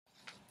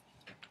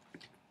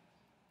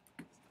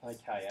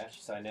Okay,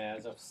 Ash, so now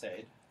as I've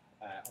said,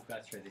 I'll go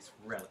through this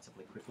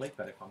relatively quickly,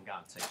 but if I'm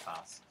going too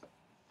fast, I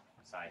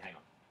say hang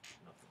on.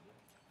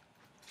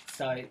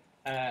 So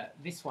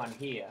this one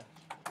here,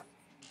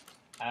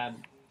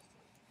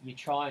 you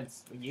try and,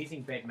 when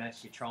using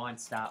BEDMAS, you try and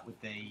start with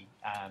the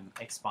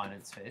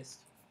exponents first.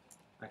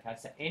 Okay,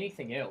 so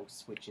anything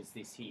else, which is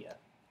this here,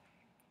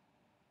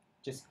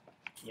 just,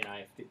 you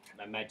know,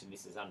 imagine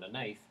this is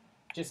underneath,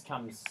 just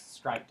comes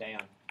straight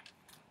down.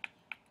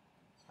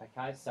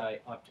 Okay, so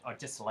I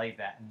just leave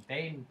that, and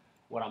then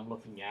what I'm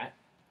looking at,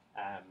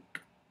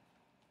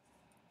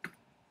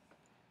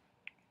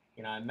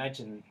 you know,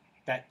 imagine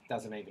that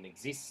doesn't even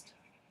exist,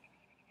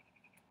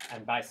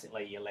 and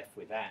basically you're left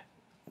with that.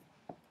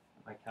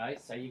 Okay,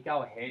 so you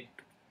go ahead,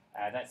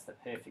 that's the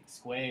perfect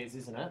squares,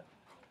 isn't it?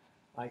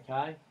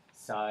 Okay,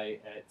 so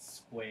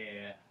it's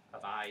square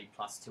of a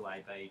plus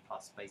 2ab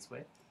plus b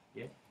squared,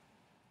 yeah?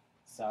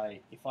 So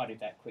if I did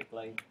that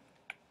quickly,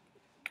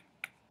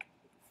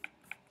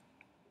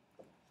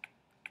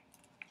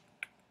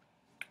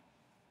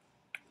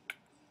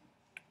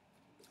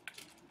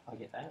 I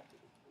get that,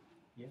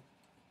 yeah?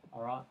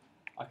 All right,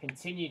 I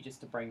continue just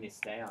to bring this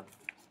down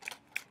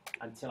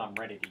until I'm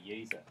ready to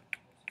use it.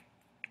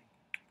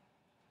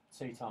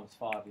 2 times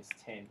 5 is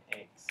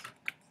 10x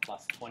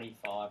plus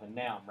 25, and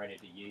now I'm ready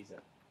to use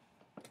it.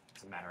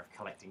 It's a matter of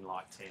collecting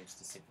like terms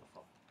to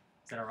simplify.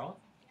 Is that all right?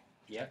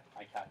 Yep,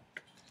 okay.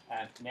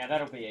 Now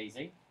that'll be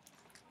easy.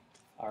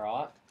 All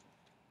right.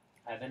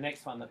 The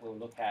next one that we'll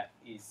look at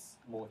is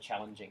more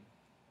challenging.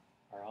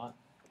 All right.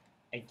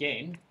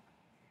 Again,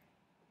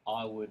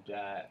 I would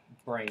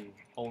bring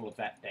all of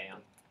that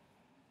down.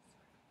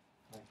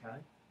 Okay.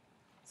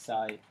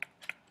 So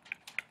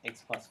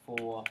x plus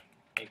 4,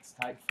 x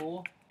take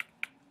 4.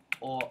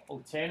 Or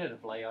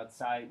alternatively, I'd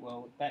say,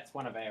 well, that's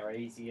one of our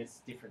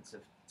easiest difference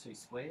of two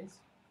squares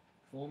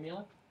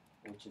formula,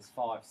 which is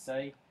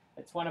 5c.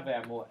 It's one of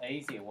our more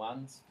easier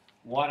ones.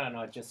 Why don't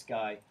I just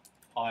go,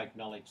 I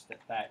acknowledge that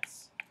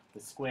that's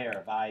the square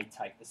of a,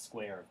 take the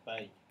square of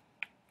b.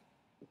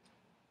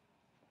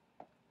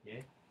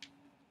 Yeah?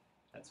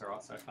 That's all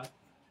right so far?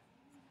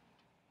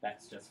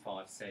 That's just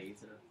 5c,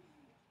 isn't it?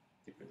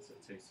 Difference of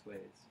two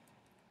squares.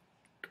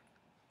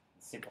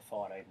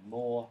 Simplify it even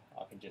more,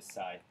 I can just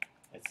say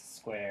it's the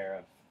square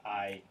of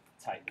a,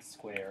 take the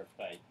square of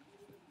b.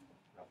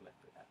 I've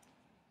left with that.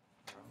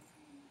 Right.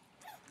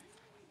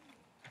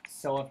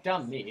 So I've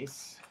done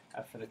this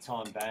for the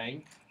time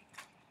being.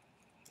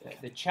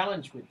 The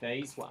challenge with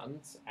these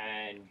ones,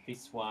 and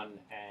this one,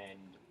 and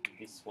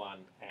this one,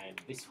 and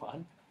this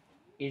one,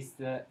 is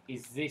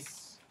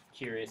this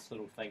curious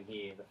little thing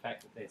here, the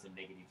fact that there's a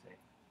negative there.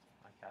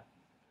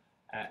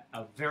 Okay.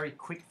 A very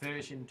quick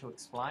version to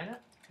explain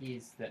it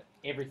is that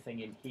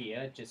everything in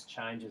here just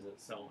changes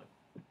its sign.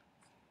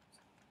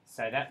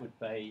 So that would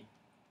be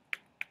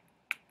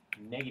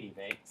negative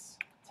x,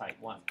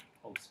 take 1,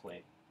 all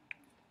squared.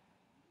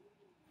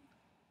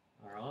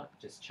 Alright,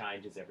 just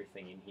changes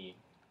everything in here.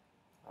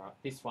 Alright,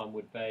 this one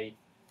would be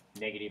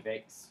negative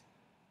x,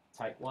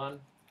 take 1.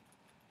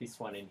 This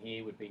one in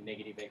here would be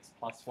negative x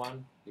plus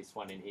 1. This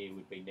one in here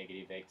would be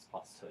negative x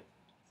plus 2.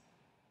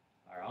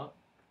 Alright,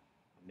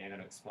 I'm now going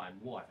to explain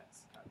why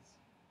that's the case.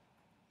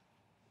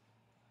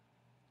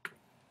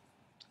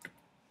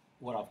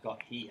 What I've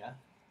got here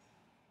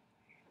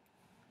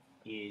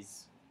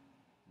is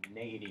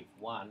negative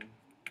 1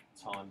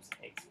 times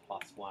x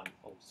plus 1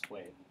 all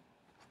squared.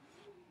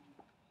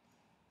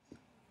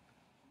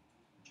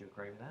 Would you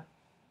agree with that?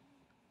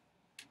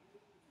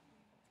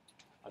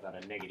 I've got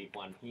a negative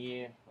 1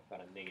 here, I've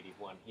got a negative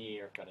 1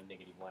 here, I've got a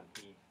negative 1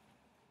 here.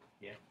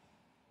 Yeah?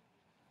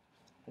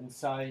 And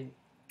so,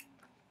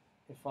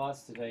 if I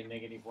was to do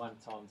negative 1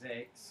 times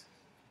x,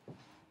 it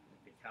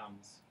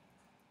becomes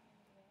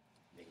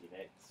negative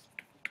x.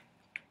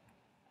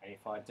 And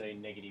if I do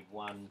negative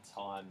 1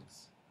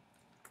 times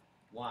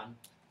 1,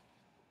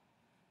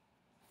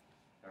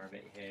 or a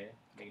bit here,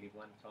 negative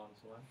 1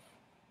 times 1,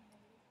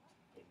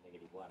 get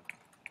negative 1.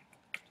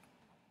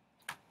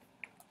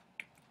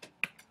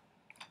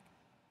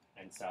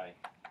 And so,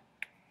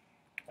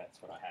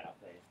 that's what I had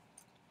up there.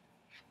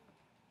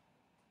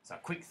 So a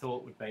quick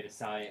thought would be to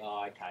say,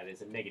 oh, okay,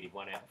 there's a negative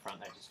 1 out the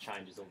front, that just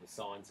changes all the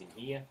signs in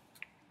here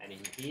and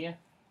in here.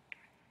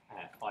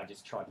 I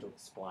just tried to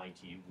explain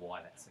to you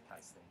why that's the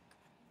case then.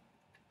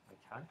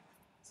 Okay,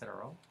 is that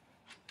all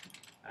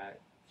right?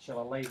 Shall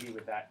I leave you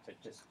with that to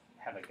just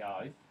have a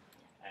go?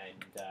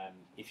 And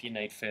if you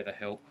need further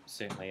help,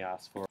 certainly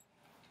ask for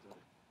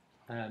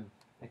it.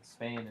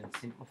 Expand and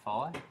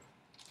simplify.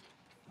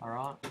 All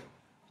right.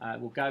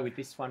 We'll go with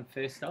this one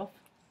first off.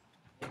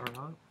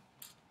 All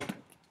right.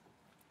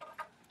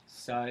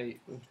 So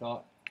we've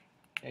got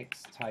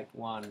x take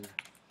 1,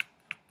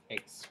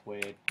 x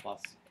squared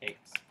plus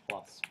x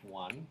plus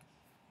 1.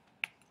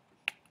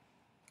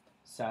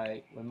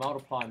 So we're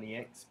multiplying the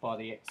x by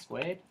the x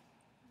squared.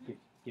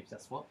 Gives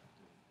us what?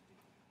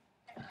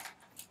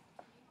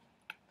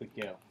 Good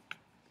girl.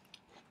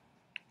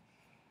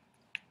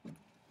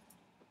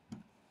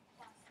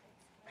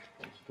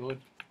 Good.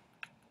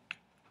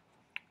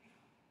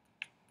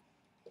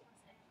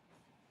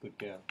 Good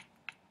girl.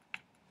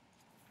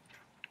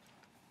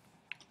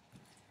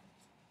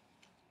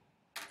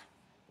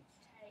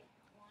 Take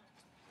 1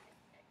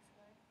 x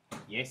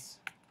squared. Yes.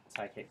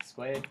 Take x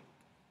squared. Take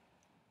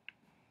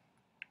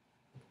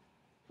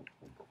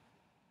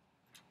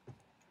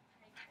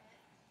x.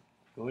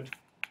 Good. Take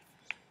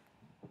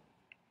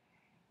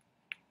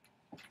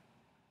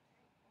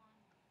 1.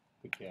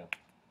 Good girl.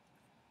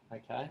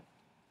 Okay.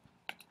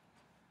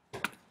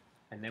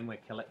 And then we're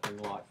collecting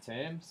like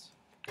terms.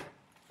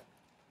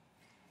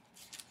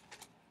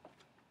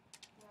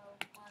 Well,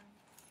 1, 1,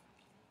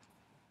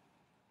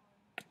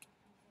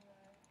 0.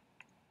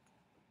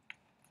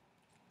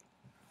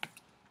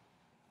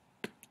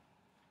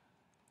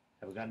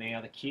 Have we got any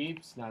other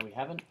cubes? No, we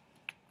haven't.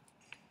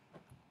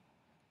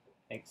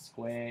 X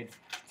squared,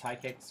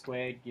 take x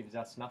squared gives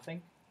us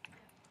nothing.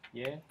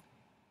 Yeah.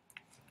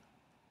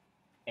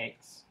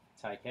 X,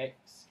 take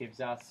x gives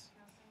us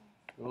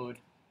Nothing. good.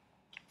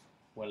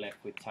 We're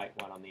left with take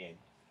 1 on the end.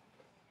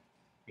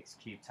 X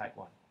cubed, take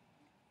 1.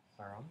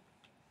 Alright.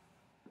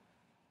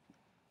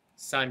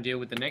 Same deal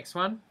with the next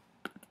one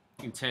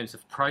in terms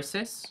of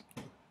process.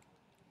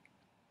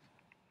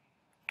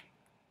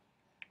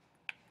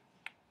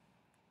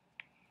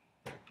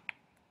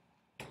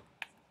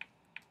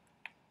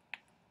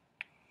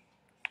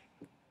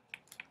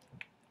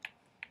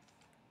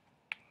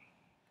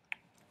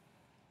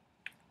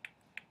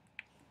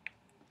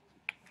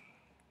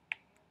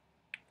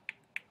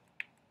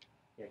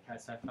 Yeah, okay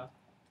so far?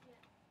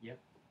 Yep.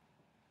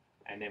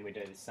 And then we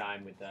do the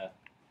same with the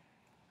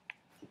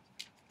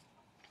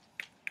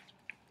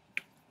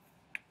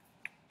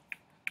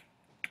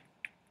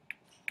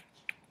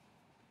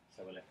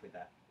so we're left with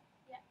that.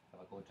 Yeah.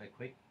 Have I gone too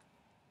quick?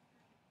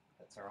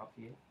 That's alright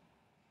for you? Did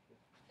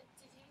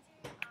you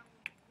do 1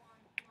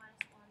 minus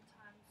 1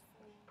 times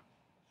 4?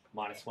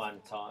 Minus 1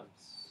 times.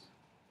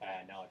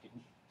 No, I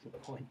didn't.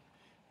 Good point.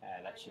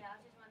 That should. Yeah, I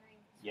was just wondering.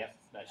 Yep,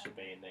 that should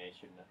be in there,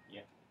 shouldn't it?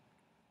 Yep.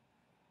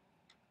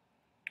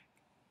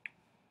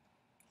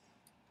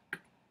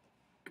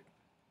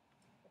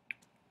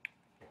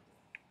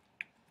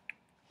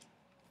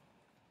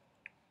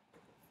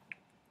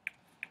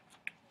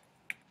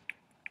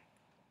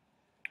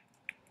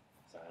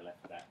 So I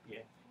left that. Yeah.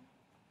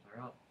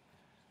 All right.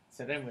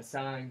 So then we're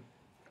saying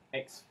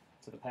x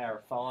to the power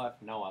of 5,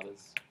 no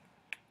others.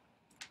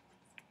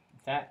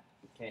 That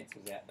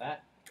cancels out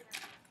that.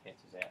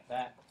 Cancels out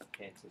that.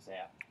 Cancels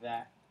out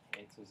that.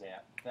 Cancels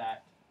out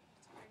that.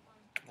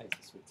 Leaves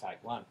us with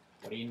take 1.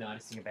 What are you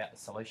noticing about the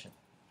solution?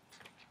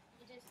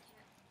 You just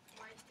kept,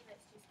 most of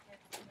it's just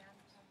kept around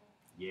the double.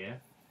 Yeah.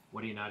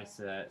 What do you notice?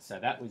 So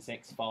that was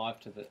x5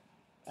 to the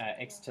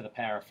x to the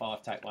power of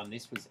 5 take 1.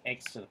 This was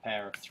x to the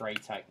power of 3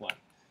 take 1. For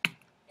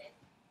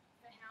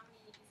how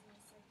many is in the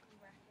second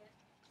bracket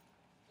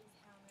is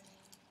how many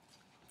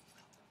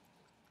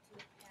to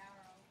the power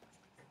of.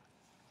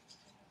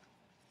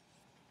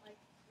 Like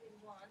with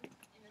 1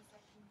 in the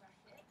second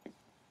bracket,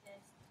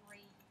 there's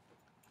 3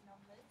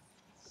 numbers.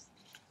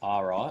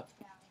 All right.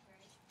 Power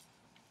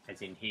 3.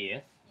 As in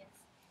here. Yes.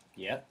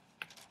 Yep.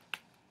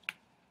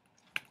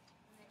 The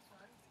next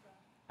one.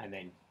 And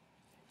then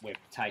we're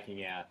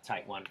taking our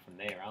take 1 from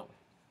there, aren't we?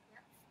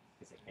 Yep.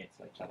 Because they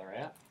cancel each other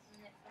out.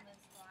 The next one is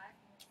 5,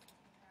 and it's the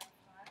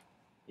power of 5.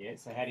 Yeah.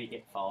 So how do you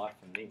get 5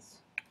 from this?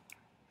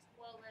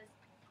 Well, there's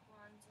 1,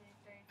 2,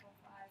 3, 4,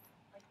 5.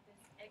 Like there's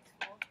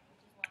x4,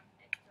 which is 1,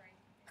 x3,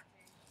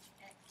 x2,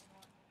 x and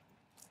 1.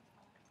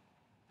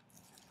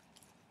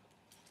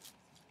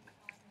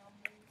 5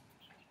 numbers.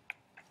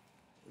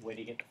 Where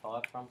do you get the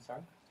 5 from?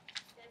 Sorry.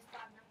 There's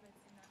 5 numbers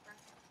in that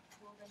bracket.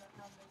 Well, they're not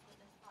numbers, but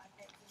there's 5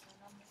 x's or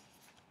numbers.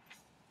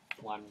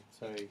 1,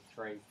 2,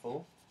 3,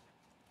 4.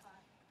 5.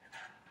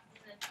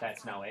 And then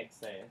That's top no one. x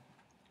there.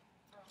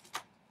 Oh,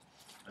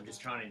 I'm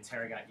just trying to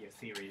interrogate your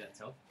theory. That's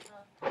all.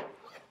 I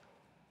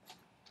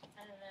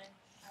don't know.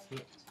 Yeah.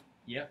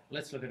 Yep.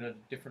 Let's look at it a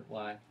different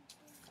way.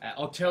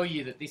 I'll tell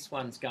you that this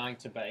one's going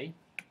to be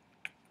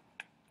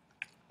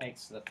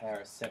x to the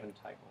power of 7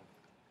 take 1.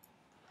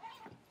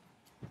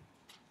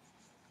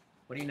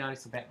 What do you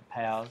notice about the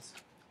powers?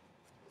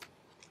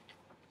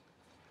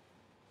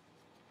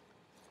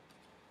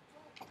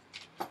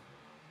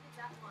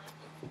 That one is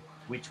 1.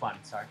 Which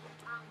one? Sorry.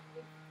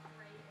 With 3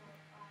 or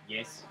 5.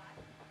 Yes. 5.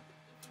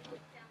 If you look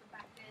down the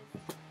back, there's,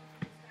 you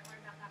just don't worry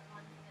about that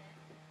one there.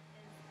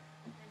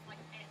 There's like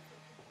x,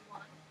 which is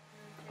 1,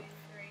 and then 2,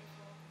 3,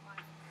 4,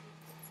 5,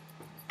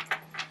 6.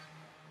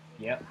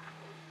 Yep.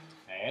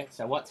 Yeah.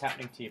 So what's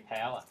happening to your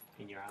power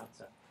in your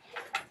answer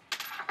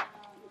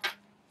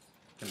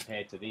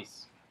compared to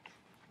this?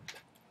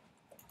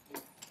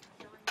 Going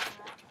back,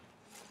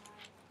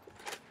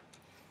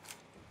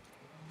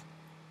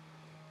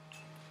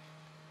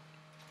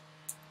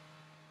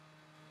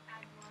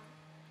 add 1.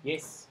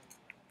 Yes.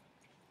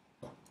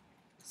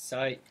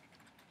 So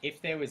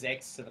if there was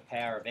x to the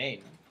power of n,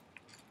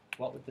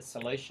 what would the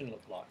solution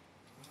look like?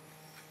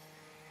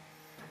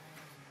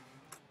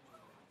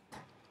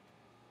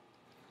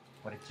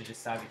 What did you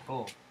just say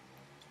before?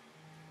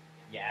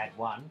 You add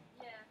 1.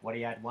 Yeah. What do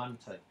you add 1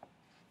 to?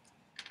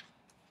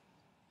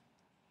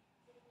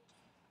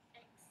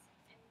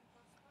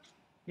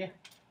 Good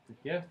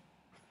girl.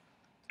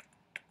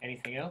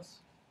 Anything else?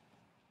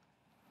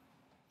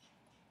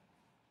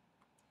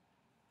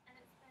 And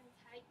it's then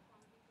take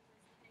one because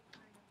there's take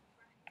one in the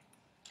bracket.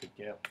 Good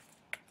girl.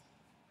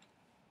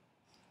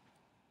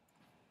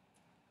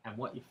 And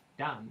what you've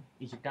done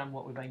is you've done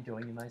what we've been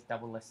doing in those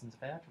double lessons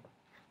of algebra.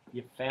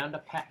 You've found a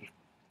pattern.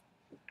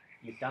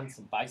 You've done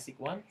some basic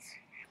ones,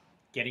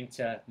 getting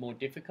to more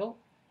difficult,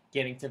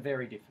 getting to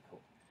very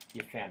difficult.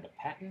 You've found a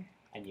pattern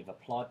and you've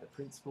applied the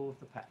principle of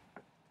the pattern,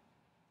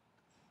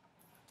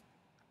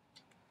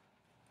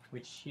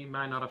 which you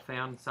may not have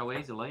found so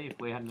easily if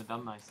we hadn't have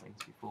done those things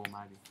before,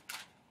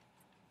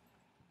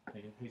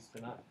 maybe. Who's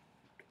up?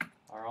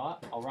 All right,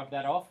 I'll rub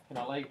that off. Can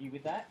I leave you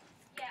with that?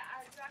 Yeah,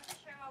 do I have to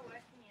show my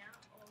working